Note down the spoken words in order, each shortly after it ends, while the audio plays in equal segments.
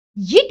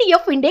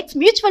ETF index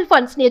mutual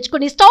funds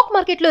నేర్చుకుని stock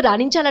మార్కెట్లో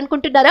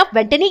రాణించాలనుకుంటున్నారా?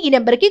 వెంటనే ఈ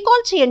నెంబర్కి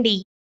కాల్ చేయండి.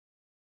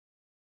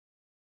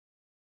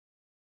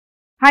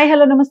 హాయ్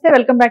హలో నమస్తే,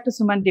 welcome back to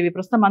Suman TV.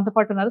 ప్రస్తుతం మనతో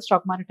పాటు ఉన్నారు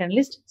స్టాక్ మార్కెట్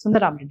అనలిస్ట్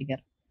సుందర రామ్ రెడ్డి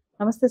గారు.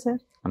 నమస్తే సార్.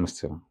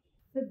 నమస్తే.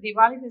 సార్,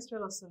 దివాళీ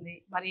ఫెస్టివల్ వస్తుంది.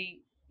 మరి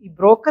ఈ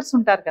బ్రోకర్స్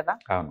ఉంటారు కదా,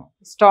 అవును.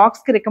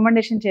 స్టాక్స్ కి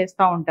రికమెండేషన్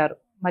చేస్తూ ఉంటారు.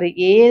 మరి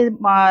ఏ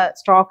మా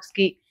స్టాక్స్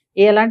కి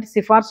ఎలాంటి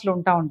సిఫార్సులు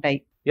ఉంటాయి?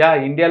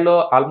 ఇండియాలో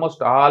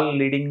ఆల్మోస్ట్ ఆల్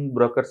లీడింగ్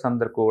బ్రోకర్స్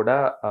అందరు కూడా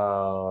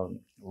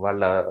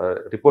వాళ్ళ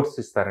రిపోర్ట్స్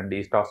ఇస్తారండి.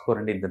 ఈ స్టాక్స్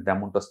కోరండి ఇంత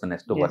అమౌంట్ వస్తుంది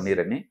నెక్స్ట్ 1 year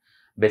అని.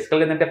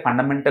 బేసికల్గా ఏంటంటే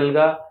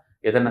ఫండమెంటల్గా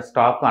ఏదైనా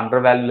స్టాక్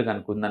అండర్ వాల్యూ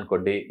కనుకుంది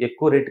అనుకోండి,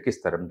 ఎక్కువ రేటుకి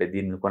ఇస్తారంటే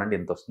దీన్ని కొనండి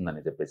ఎంత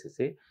వస్తుందని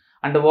చెప్పేసి.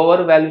 అండ్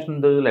ఓవర్ వాల్యూషన్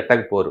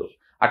ఎట్టకి పోరు.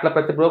 అట్లా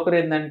ప్రతి బ్రోకర్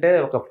ఏంటంటే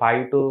ఒక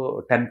 5 to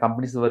 10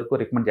 కంపెనీస్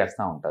వరకు రికమెండ్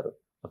చేస్తూ ఉంటారు.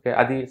 ఓకే,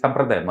 అది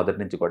సంప్రదాయం మొదటి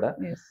నుంచి కూడా.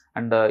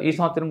 అండ్ ఈ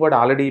సంవత్సరం కూడా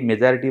ఆల్రెడీ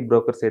మెజారిటీ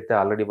బ్రోకర్స్ అయితే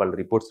ఆల్రెడీ వాళ్ళ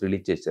రిపోర్ట్స్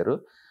రిలీజ్ చేశారు.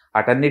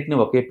 అటన్నిటిని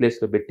ఒకే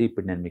ప్లేస్లో పెట్టి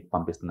ఇప్పుడు నేను మీకు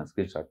పంపిస్తున్నాను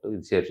స్క్రీన్ షాట్,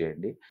 ఇది షేర్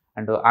చేయండి.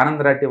 అండ్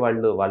ఆనంద్ రాటి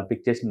వాళ్ళు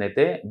పిక్ చేసింది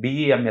అయితే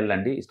BEML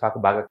అండి. ఈ స్టాక్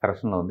బాగా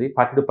కరెక్షన్లో ఉంది.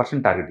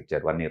 42% టార్గెట్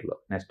ఇచ్చారు 1 yearలో,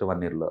 నెక్స్ట్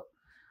 1 yearలో.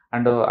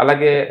 అండ్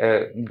అలాగే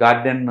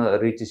గార్డెన్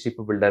రీచ్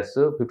షిప్ బిల్డర్స్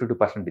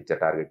 52%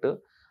 ఇచ్చారు target.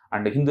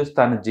 And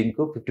Hindustan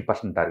zinc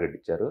 50% target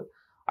ఇచ్చారు.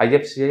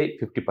 IFCI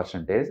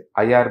 50%,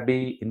 IRB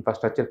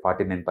infrastructure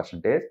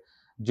 49%,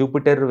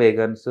 Jupiter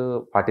wagons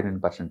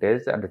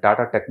 49%, and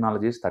Tata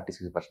technologies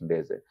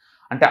 36%.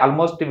 అంటే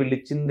ఆల్మోస్ట్ వీళ్ళు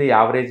ఇచ్చింది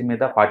యావరేజ్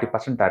మీద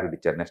 40% టార్గెట్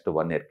ఇచ్చారు నెక్స్ట్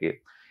 1 yearకి.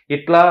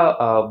 ఇట్లా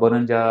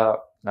bonanza,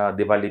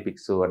 Diwali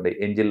pics, and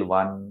angel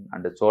 1,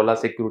 and సోలా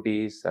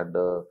securities, and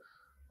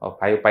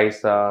 5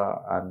 Paisa,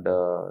 and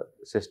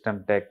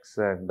system tax,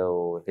 and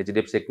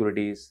HDFC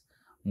securities,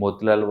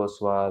 Motilal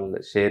Oswal,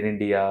 share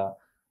India,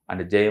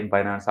 and JM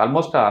finance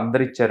almost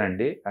అందరు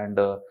ఇచ్చారండి.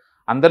 And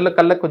అందరిలో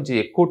కల్లా కొంచెం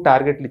ఎక్కువ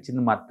టార్గెట్లు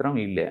ఇచ్చింది మాత్రం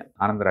వీళ్ళే,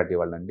 ఆనంద్ రాటి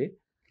వాళ్ళండి.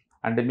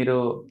 అంటే మీరు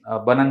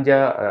బొనంజా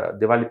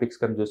దివాళీ పిక్స్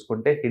కానీ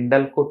చూసుకుంటే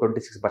హిండల్కు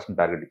 26%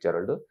 టార్గెట్ ఇచ్చారు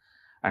వాళ్ళు.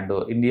 And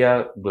India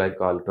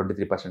glycol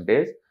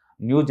 23%,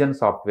 Newgen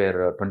software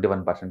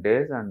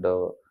 21%,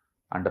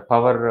 and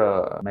power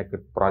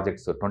maker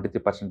projects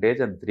 23%,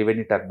 and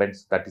Triveni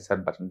turbines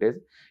 37%.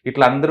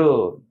 ఇట్లా అందరూ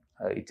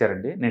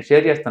ఇచ్చారండి. నేను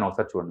షేర్ చేస్తాను,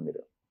 ఒకసారి చూడండి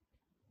మీరు.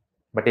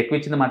 బట్ ఎక్కువ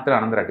ఇచ్చింది మాత్రం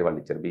ఆనంద్ రాటి వాళ్ళు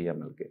ఇచ్చారు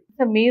BEMLకి.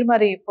 మీరు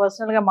మరి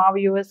పర్సనల్ గా మా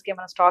వ్యూవర్స్ కి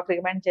ఏమైనా స్టాక్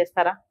రికమెండ్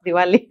చేస్తారా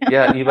దివాళీ?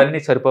 ఇవన్నీ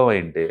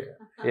సరిపోవాయండి.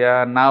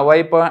 నా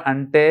వైపు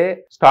అంటే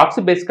స్టాక్స్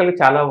బేసికల్గా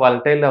చాలా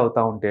వాలటైల్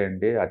అవుతూ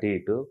ఉంటాయండి. అటు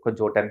ఇటు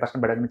కొంచెం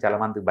 10% పడగానే చాలా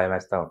మందికి భయం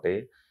వేస్తూ ఉంటాయి.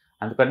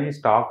 అందుకని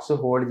స్టాక్స్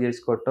హోల్డ్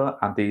చేసుకోవటం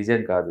అంత ఈజీ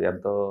అని కాదు,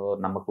 ఎంతో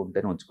నమ్మకం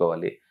ఉంటేనే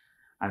ఉంచుకోవాలి.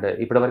 అండ్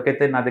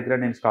ఇప్పటివరకైతే నా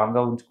దగ్గర నేను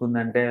స్ట్రాంగ్గా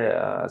ఉంచుకుందంటే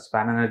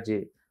స్పాన్ ఎనర్జీ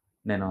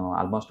నేను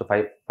ఆల్మోస్ట్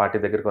 540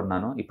 దగ్గర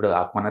కొన్నాను. ఇప్పుడు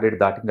ఆ కొన్న రేటు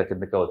దాటి ఇంకా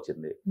కిందకే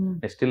వచ్చింది.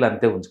 స్టిల్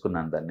అంతే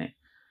ఉంచుకున్నాను దాన్ని.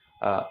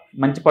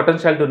 మంచి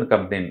పొటెన్షియాలిటీ ఉన్న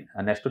కంపెనీ.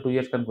 నెక్స్ట్ 2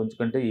 years కనుక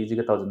ఉంచుకుంటే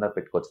ఈజీగా 1000 దాకా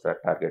పెట్టుకోవచ్చు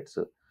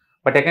టార్గెట్స్.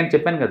 బట్ అగైన్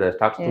చెప్పాను కదా,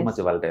 స్టాక్స్ టూ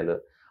మచ్ వాలటైల్.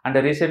 అంటే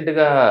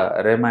రీసెంట్గా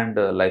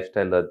రేమండ్ లైఫ్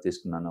స్టైల్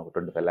తీసుకున్నాను, ఒక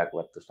 25 lakh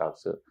వర్త్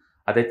స్టాక్స్.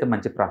 అదైతే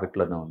మంచి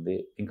ప్రాఫిట్లోనే ఉంది,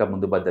 ఇంకా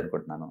ముందు బద్ది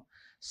అనుకుంటున్నాను.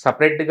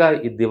 సపరేట్గా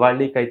ఈ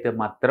దివాళీకి అయితే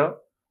మాత్రం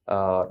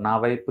నా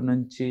వైపు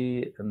నుంచి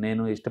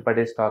నేను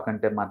ఇష్టపడే స్టాక్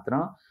అంటే మాత్రం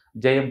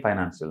జేఎం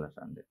ఫైనాన్షియల్స్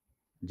అండి.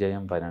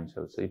 జేఎం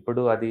ఫైనాన్షియల్స్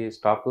ఇప్పుడు అది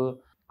స్టాకు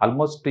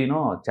ఆల్మోస్ట్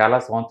చాలా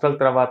సంవత్సరాల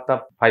తర్వాత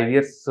 5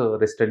 years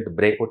రెసిస్టెంట్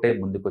బ్రేక్అవుటే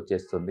ముందుకు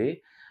వచ్చేస్తుంది.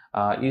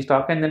 ఈ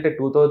స్టాక్ ఏంటంటే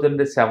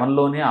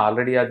 2007లోనే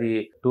ఆల్రెడీ అది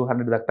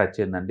 200 దాకా టచ్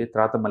అయిందండి.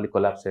 తర్వాత మళ్ళీ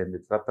కొలాప్స్ అయింది.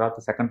 తర్వాత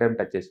సెకండ్ టైం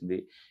టచ్ చేసింది.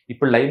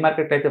 ఇప్పుడు లైవ్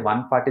మార్కెట్ అయితే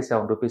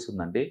 147 రూపీస్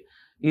ఉందండి.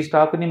 ఈ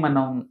స్టాక్ని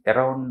మనం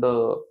అరౌండ్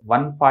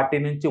 140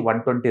 నుంచి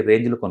 120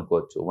 రేంజ్లో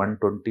కొనుక్కోవచ్చు.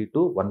 120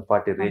 to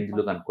 140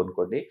 రేంజ్లో కనుక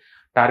కొనుక్కోండి.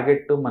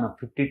 టార్గెట్ మనం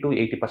 50 to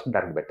 80%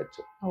 టార్గెట్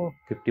పెట్టచ్చు.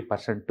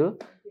 50% to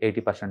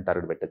 80%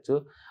 టార్గెట్ పెట్టచ్చు.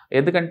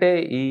 ఎందుకంటే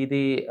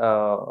ఇది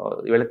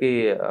వీళ్ళకి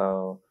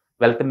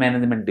వెల్త్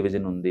మేనేజ్మెంట్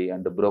డివిజన్ ఉంది,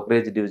 అండ్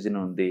బ్రోకరేజ్ డివిజన్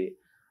ఉంది,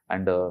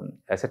 అండ్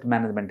అసెట్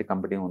మేనేజ్మెంట్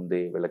కంపెనీ ఉంది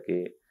వీళ్ళకి,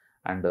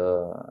 అండ్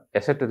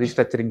అసెట్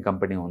రీస్ట్రక్చరింగ్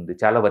కంపెనీ ఉంది.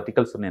 చాలా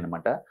వర్టికల్స్ ఉన్నాయి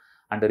అనమాట.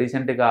 అండ్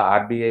రీసెంట్గా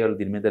RBI వాళ్ళు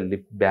దీని మీద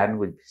బ్యాన్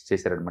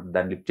చేశారనమాట.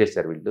 దాన్ని లిఫ్ట్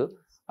చేశారు వీళ్ళు,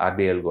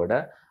 RBI వాళ్ళు కూడా.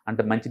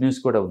 అంటే మంచి న్యూస్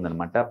కూడా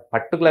ఉందన్నమాట.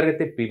 పర్టికులర్గా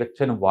అయితే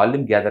పివచ్చని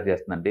వాల్యూమ్ గ్యాదర్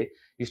చేస్తుందండి.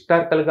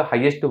 హిస్టారికల్గా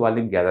హైయెస్ట్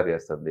వాల్యూమ్ గ్యాదర్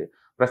చేస్తుంది.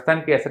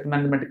 ప్రస్తుతానికి asset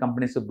management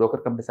companies,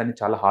 broker companies అన్ని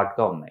చాలా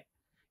హాట్గా ఉన్నాయి.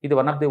 ఇది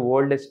one of the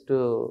oldest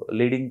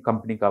leading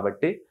company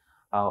కాబట్టి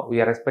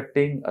we are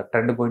expecting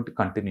trend going to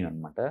continue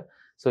అనమాట.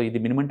 సో ఇది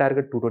మినిమం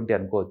టార్గెట్ 220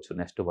 అనుకోవచ్చు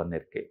నెక్స్ట్ 1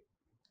 yearకి.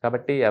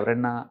 కాబట్టి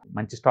ఎవరైనా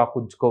మంచి స్టాక్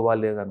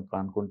ఉంచుకోవాలి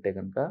అనుకుంటే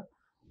కనుక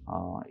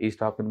ఈ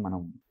స్టాక్ని మనం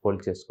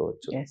హోల్డ్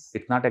చేసుకోవచ్చు.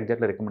 It's not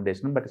exactly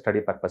recommendation, but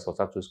study purpose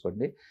ఒకసారి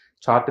చూసుకోండి.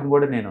 చార్ట్ని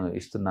కూడా నేను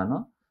ఇస్తున్నాను.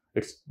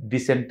 It's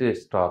decent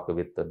stock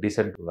with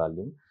decent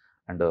volume,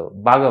 and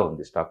బాగా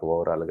ఉంది స్టాక్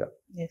ఓవరాల్గా.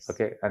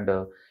 ఓకే, అండ్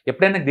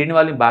ఎప్పుడైనా గ్రీన్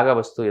వాల్యూమ్ బాగా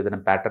వస్తూ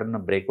ఏదైనా ప్యాటర్న్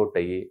బ్రేక్అవుట్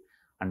అయ్యి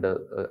అండ్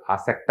ఆ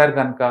సెక్టర్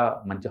కనుక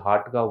మంచి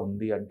హాట్గా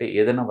ఉంది అంటే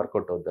ఏదైనా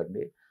వర్కౌట్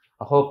అవుతుందండి.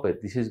 I hope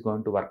this is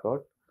going to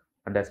work out.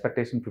 And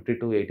expectation 50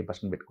 to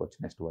 80% పెట్టుకోవచ్చు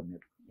next 1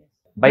 year.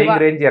 Buying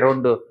range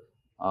around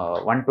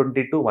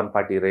 120 to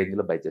 140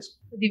 రేంజ్లో బై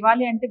చేసుకోవచ్చు.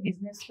 దివాళీ అంటే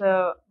బిజినెస్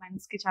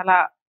మ్యాన్స్ కి చాలా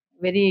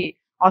వెరీ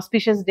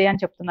ఆస్పిషియస్ డే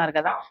అని చెప్తున్నారు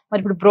కదా, మరి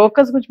ఇప్పుడు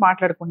బ్రోకర్స్ గురించి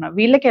మాట్లాడుకున్నాం,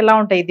 వీళ్ళకి ఎలా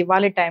ఉంటాయి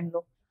దివాళీ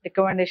టైంలో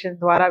రికమెండేషన్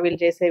ద్వారా వీళ్ళు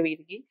చేసే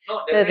వీరికి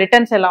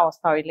రిటర్న్స్ ఎలా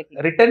వస్తాయి వీళ్ళకి?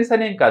 రిటర్న్స్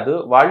అనేం కాదు,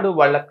 వాళ్ళు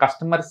వాళ్ళ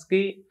కస్టమర్స్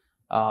కి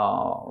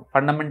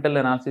ఫండమెంటల్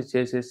అనాలిసిస్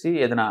చేసేసి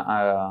ఏదైనా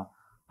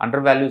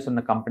అండర్ వాల్యూస్ ఉన్న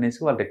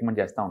కంపెనీస్కి వాళ్ళు రికమెండ్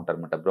చేస్తూ ఉంటారు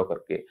అనమాట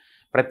బ్రోకర్కి.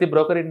 ప్రతి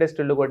బ్రోకర్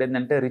ఇండస్ట్రీలో కూడా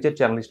ఏంటంటే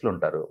రీసెర్చ్ అనలిస్టులు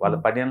ఉంటారు. వాళ్ళ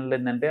పని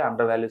ఏంటంటే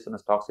అండర్ వాల్యూస్ ఉన్న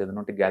స్టాక్స్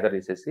ఏదైనా ఉంటే గ్యాదర్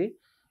చేసేసి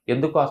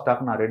ఎందుకు ఆ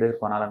స్టాక్ నా రేట్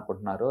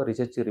కొనాలనుకుంటున్నారో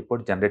రీసెర్చ్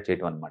రిపోర్ట్ జనరేట్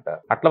చేయడం అనమాట.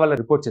 అట్లా వాళ్ళ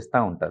రిపోర్ట్స్ ఇస్తూ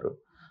ఉంటారు.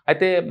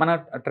 అయితే మన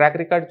ట్రాక్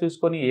రికార్డ్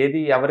చూసుకొని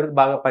ఏది ఎవరికి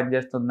బాగా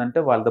పనిచేస్తుందంటే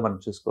వాళ్ళతో మనం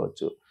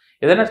చూసుకోవచ్చు.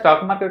 ఏదైనా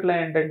స్టాక్ మార్కెట్లో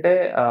ఏంటంటే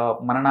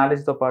మన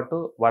నాలెడ్జ్తో పాటు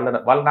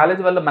వాళ్ళ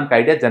నాలెడ్జ్ వల్ల మనకి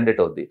ఐడియా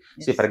జనరేట్ అవుద్ది.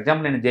 ఫర్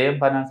ఎగ్జాంపుల్ నేను జేఎం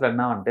ఫైనాన్స్లో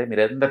అన్నామంటే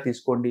మీరు ఏదైనా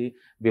తీసుకోండి,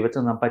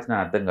 వివచ్చం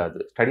సంపాదించిన అర్థం కాదు.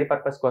 స్టడీ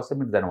పర్పస్ కోసం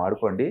మీరు దాన్ని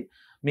వాడుకోండి,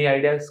 మీ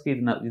ఐడియాస్కి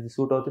ఇది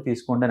సూట్ అవుతే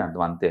తీసుకోండి అని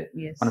అర్థం, అంతే.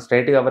 మనం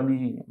స్ట్రైట్గా ఎవరిని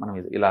మనం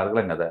ఇలా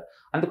అడగలేం కదా.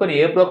 అందుకని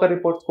ఏ బ్రోకర్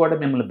రిపోర్ట్స్ కూడా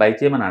మిమ్మల్ని బై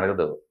చేయమని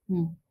అడగదు,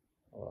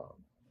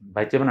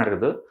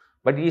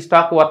 బట్ ఈ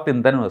స్టాక్ వర్త్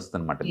ఇంతని వస్తుంది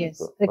అనమాట.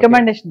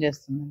 రికమెండేషన్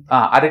చేస్తుంది.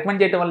 ఆ రికమెండ్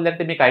చేయడం వల్ల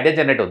అంటే మీకు ఐడియా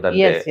జనరేట్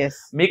అవుతుంది.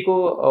 మీకు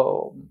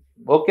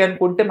ఓకే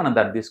అనుకుంటే మనం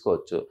దాన్ని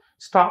తీసుకోవచ్చు.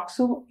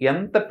 స్టాక్స్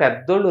ఎంత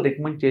పెద్దోళ్ళు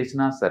రికమెండ్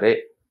చేసినా సరే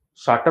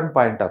షార్ట్ టర్మ్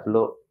పాయింట్ ఆఫ్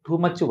లో too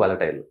much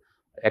volatile.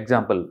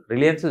 Example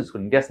Reliance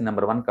India's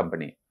number 1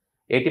 company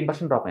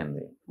 18% drop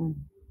అయింది.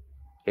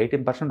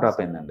 18% డ్రాప్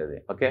అయిందండి అది.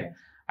 ఓకే.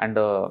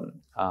 అండ్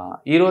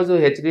ఈరోజు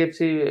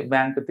హెచ్డిఎఫ్సి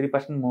బ్యాంక్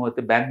 3% మూవ్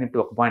అవుతుంది, బ్యాంక్ నిఫ్టీ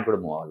 1 పాయింట్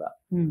కూడా మూవ్ అవ్వాలా.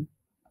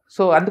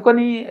 సో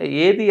అందుకని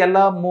ఏది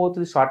ఎలా మూవ్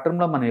అవుతుంది షార్ట్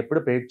టర్మ్లో మనం ఎప్పుడు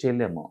ప్రెడిక్ట్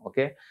చేయలేము.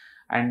 ఓకే.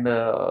 అండ్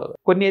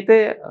కొన్ని అయితే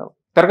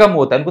త్వరగా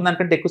మూవ్ అవుతాయి, అనుకున్న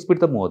దానికంటే ఎక్కువ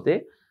స్పీడ్తో మూవ్ అవుతాయి.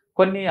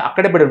 కొన్ని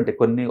అక్కడే పడి ఉంటాయి,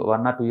 కొన్ని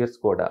 1 or 2 years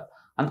కూడా.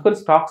 అందుకని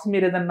స్టాక్స్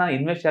మీరు ఏదన్నా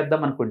ఇన్వెస్ట్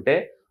చేద్దాం అనుకుంటే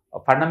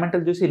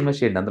ఫండమెంటల్ చూసి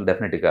ఇన్వెస్ట్ చేయండి అందులో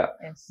డెఫినెట్గా.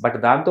 బట్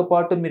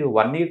దాంతోపాటు మీరు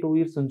 1 year 2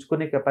 years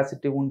ఉంచుకునే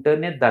కెపాసిటీ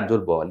ఉంటేనే దాని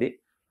జోలు పోవాలి.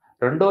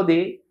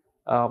 రెండోది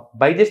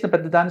బై చేసిన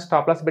పెద్ద దాన్ని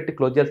స్టాప్ లాస్ పెట్టి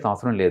క్లోజ్ చేయాల్సిన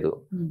అవసరం లేదు.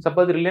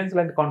 సపోజ్ రిలయన్స్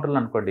లాంటి కౌంటర్లు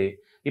అనుకోండి,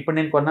 ఇప్పుడు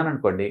నేను కొన్నాను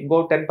అనుకోండి, ఇంకో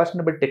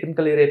 10% బట్టి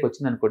టెక్నికల్ ఏరియాకి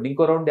వచ్చింది అనుకోండి,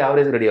 ఇంకో రౌండ్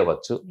యావరేజ్ రెడీ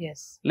అవ్వచ్చు.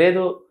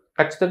 లేదు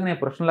ఖచ్చితంగా నేను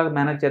ప్రొఫెషనల్ లాగా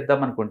మేనేజ్ చేద్దాం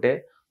అనుకుంటే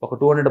ఒక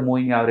 200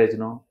 మూవింగ్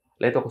యావరేజ్ను,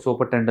 లేదా ఒక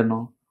సూపర్ టెండర్ను,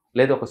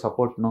 లేదా ఒక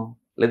సపోర్ట్ను,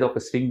 లేదా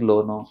ఒక స్వింగ్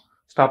లోను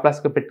స్టాప్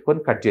లాస్గా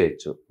పెట్టుకొని కట్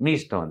చేయొచ్చు, మీ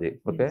ఇష్టం అది.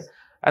 ఓకే.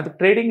 అది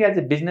ట్రేడింగ్ యాజ్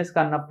ఎ బిజినెస్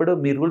అన్నప్పుడు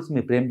మీ రూల్స్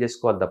మీరు ఫ్రేమ్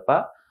చేసుకోవాలి తప్ప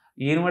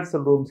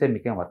యూనివర్సల్ రూల్సే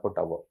మీకేం వర్కౌట్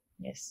అవ్వవు.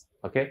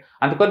 ఓకే.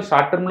 అందుకని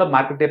షార్ట్ టర్మ్లో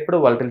మార్కెట్ ఎప్పుడు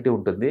వాలటిలిటీ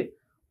ఉంటుంది.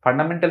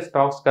 ఫండమెంటల్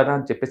స్టాక్స్ కదా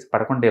అని చెప్పేసి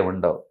పడకుండా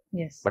ఉండవు,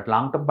 but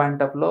long term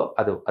point of లో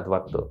అది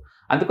వర్త్.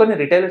 అందుకని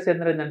రిటైలర్స్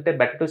ఏంటంటే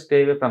better to stay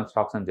away from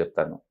stocks అని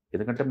చెప్తాను.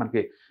 ఎందుకంటే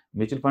మనకి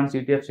మ్యూచువల్ ఫండ్స్,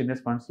 ఈటీఎఫ్స్,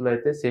 ఇండెక్స్ ఫండ్స్లో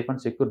అయితే సేఫ్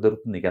అండ్ సెక్యూర్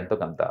దొరుకుతుంది ఎంతో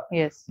కొంత.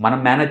 మనం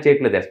మేనేజ్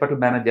చేయట్లేదు, ఎక్స్పర్ట్లు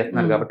మేనేజ్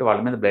చేస్తున్నారు కాబట్టి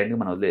వాళ్ళ మీద బ్లైండ్గా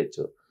మనం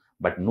వదిలేయచ్చు.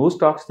 బట్ నువ్వు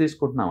స్టాక్స్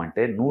తీసుకుంటున్నావు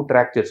అంటే నువ్వు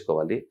ట్రాక్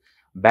చేసుకోవాలి.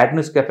 బ్యాడ్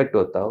న్యూస్కి ఎఫెక్ట్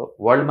అవుతావు,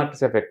 వరల్డ్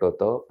మార్కెట్స్ ఎఫెక్ట్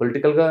అవుతావు,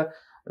 పొలిటికల్గా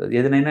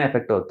ఏదైనా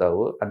ఎఫెక్ట్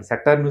అవుతావు, అంటే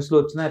సెక్టార్ న్యూస్లో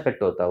వచ్చినా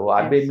ఎఫెక్ట్ అవుతావు,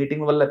 ఆర్బీఐ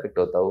మీటింగ్ వల్ల ఎఫెక్ట్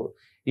అవుతావు,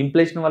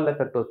 ఇన్ఫ్లేషన్ వల్ల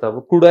ఎఫెక్ట్ అవుతావు,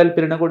 క్రూడ్ ఆయిల్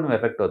పెరిగినా కూడా నువ్వు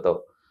ఎఫెక్ట్ అవుతావు.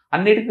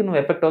 అన్నిటికీ నువ్వు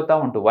ఎఫెక్ట్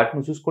అవుతావు ఉంటావు. వాటిని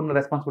నువ్వు చూసుకున్న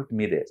రెస్పాన్సిబిలిటీ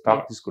మీదే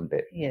స్టాక్ తీసుకుంటే.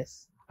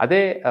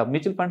 అదే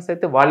మ్యూచువల్ ఫండ్స్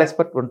అయితే వాళ్ళు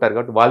ఎక్స్పర్ట్ ఉంటారు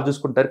కాబట్టి వాళ్ళు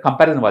చూసుకుంటారు,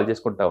 కంపారిజన్ వాళ్ళు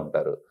చేసుకుంటూ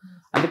ఉంటారు.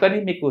 అందుకని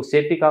మీకు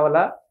సేఫ్టీ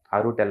కావాలా ఆ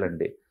రూట్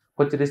వెళ్ళండి,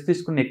 కొంచెం రిస్క్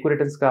తీసుకుని ఎక్కువ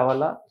రిటర్న్స్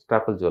కావాలా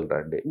స్టాకులు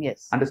చూడరండి.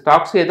 అంటే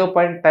స్టాక్స్ ఏదో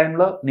పాయింట్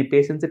టైంలో నీ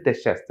పేషెన్స్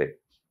టెస్ట్ చేస్తాయి.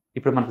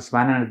 ఇప్పుడు మనకు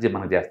స్వాన్ ఎనర్జీ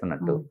మనం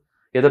చేస్తున్నట్టు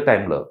ఏదో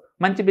టైంలో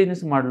మంచి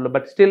బిజినెస్ మోడల్,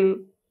 బట్ స్టిల్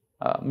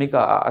మీకు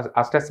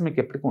ఆ స్ట్రెస్ మీకు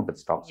ఎప్పటికీ ఉంటుంది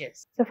స్టాక్స్.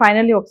 సో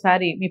ఫైనల్లీ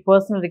ఒకసారి మీ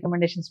పర్సనల్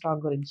రికమెండేషన్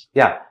స్టాక్ గురించి.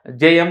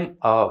 జేఎం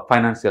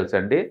ఫైనాన్షియల్స్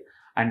అండి.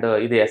 అండ్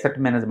ఇది అసెట్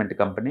మేనేజ్మెంట్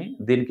కంపెనీ.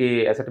 దీనికి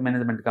asset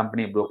management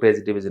company,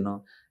 brokerage division,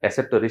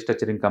 asset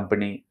restructuring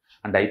company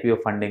and IPO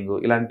funding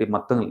ఇలాంటి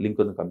మొత్తం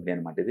లింక్ ఉన్న కంపెనీ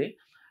అనమాట ఇది.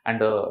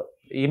 అండ్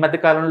ఈ మధ్య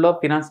కాలంలో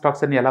ఫినాన్స్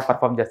స్టాక్స్ అన్ని ఎలా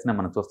పర్ఫామ్ చేస్తున్నాయి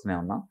మనం చూస్తూనే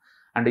ఉన్నాం.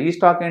 అండ్ ఈ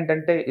స్టాక్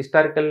ఏంటంటే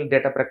హిస్టారికల్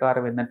డేటా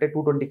ప్రకారం ఏంటంటే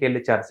 220కి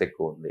వెళ్ళే ఛాన్స్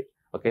ఎక్కువ ఉంది.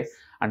 Okay.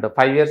 And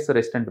 5 years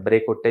resistant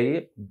breakout అయ్యి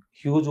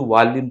హ్యూజ్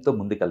వాల్యూమ్తో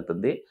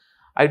ముందుకెళ్తుంది.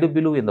 I do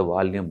believe in the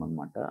volume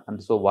అనమాట.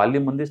 అండ్ సో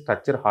వాల్యూమ్ ఉంది,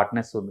 స్ట్రక్చర్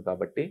హార్డ్నెస్ ఉంది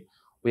కాబట్టి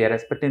we are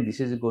expecting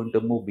this is going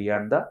to move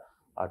beyond the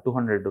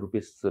 200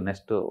 rupees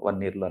next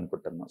 1 yearలో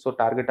అనుకుంటున్నాం. సో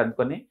టార్గెట్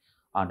అనుకొని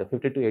అంటే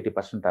 50 to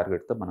 80%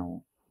 టార్గెట్తో మనం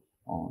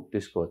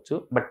తీసుకోవచ్చు.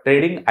 బట్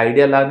ట్రేడింగ్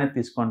ఐడియా లాగానే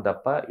తీసుకోండి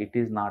తప్ప it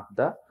is not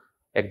the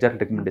exact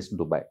recommendation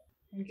to buy.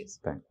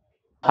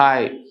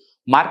 Hi,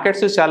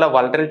 markets చాలా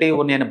వాలటిలిటీ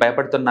ఉన్నాయని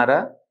భయపడుతున్నారా?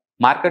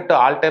 మార్కెట్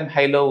ఆల్ టైమ్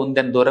హైలో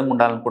ఉందని దూరంగా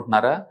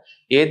ఉండాలనుకుంటున్నారా?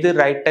 ఏది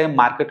రైట్ టైం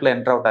మార్కెట్లో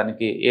ఎంటర్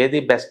అవడానికి, ఏది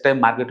బెస్ట్ టైం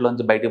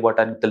మార్కెట్లోంచి బయటకు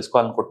పోవడానికి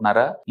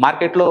తెలుసుకోవాలనుకుంటున్నారా?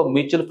 మార్కెట్లో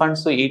mutual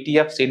funds,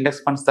 ETFs,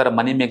 index funds ద్వారా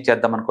మనీ మేక్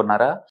చేద్దాం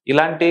అనుకున్నారా?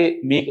 ఇలాంటి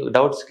మీ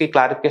డౌట్స్ కి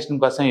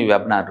క్లారిఫికేషన్ కోసం ఈ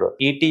webinar.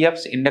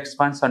 ETFs, index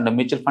funds and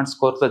mutual funds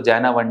కోర్సులో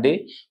జాయిన్ అవ్వండి,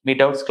 మీ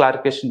డౌట్స్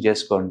క్లారిఫికేషన్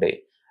చేసుకోండి.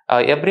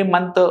 Every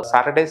month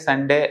Saturday,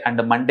 Sunday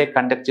and Monday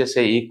conduct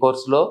చేసే ఈ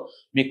కోర్సులో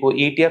మీకు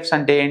ఈటీఎఫ్స్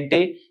అంటే ఏంటి,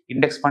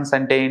 ఇండెక్స్ ఫండ్స్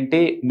అంటే ఏంటి,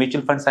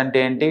 మ్యూచువల్ ఫండ్స్ అంటే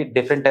ఏంటి,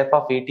 different type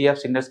of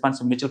ETFs, index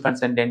funds, mutual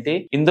funds అంటే ఏంటి,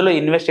 ఇందులో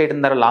ఇన్వెస్ట్ చేయడం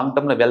ద్వారా లాంగ్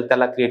టర్మ్ లో వెల్త్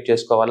ఎలా క్రియేట్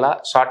చేసుకోవాలా,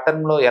 షార్ట్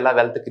టర్మ్ లో ఎలా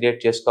వెల్త్ క్రియేట్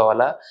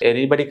చేసుకోవాలా,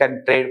 ఎనీబడి కెన్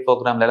ట్రేడ్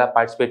ప్రోగ్రామ్ ఎలా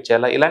పార్టిసిపేట్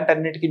చేయాలా, ఇలాంటి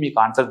అన్నిటికీ మీకు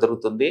ఆన్సర్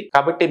దొరుకుతుంది.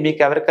 కాబట్టి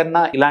మీకు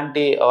ఎవరికన్నా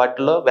ఇలాంటి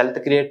వాటిలో వెల్త్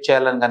క్రియేట్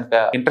చేయాలని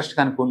కనుక ఇంట్రెస్ట్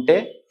కనుకుంటే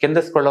కింద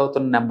స్క్రోల్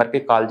అవుతున్న నెంబర్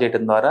కి కాల్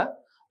చేయడం ద్వారా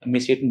మీ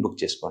సీట్ ని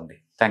బుక్ చేసుకోండి.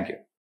 Thank you.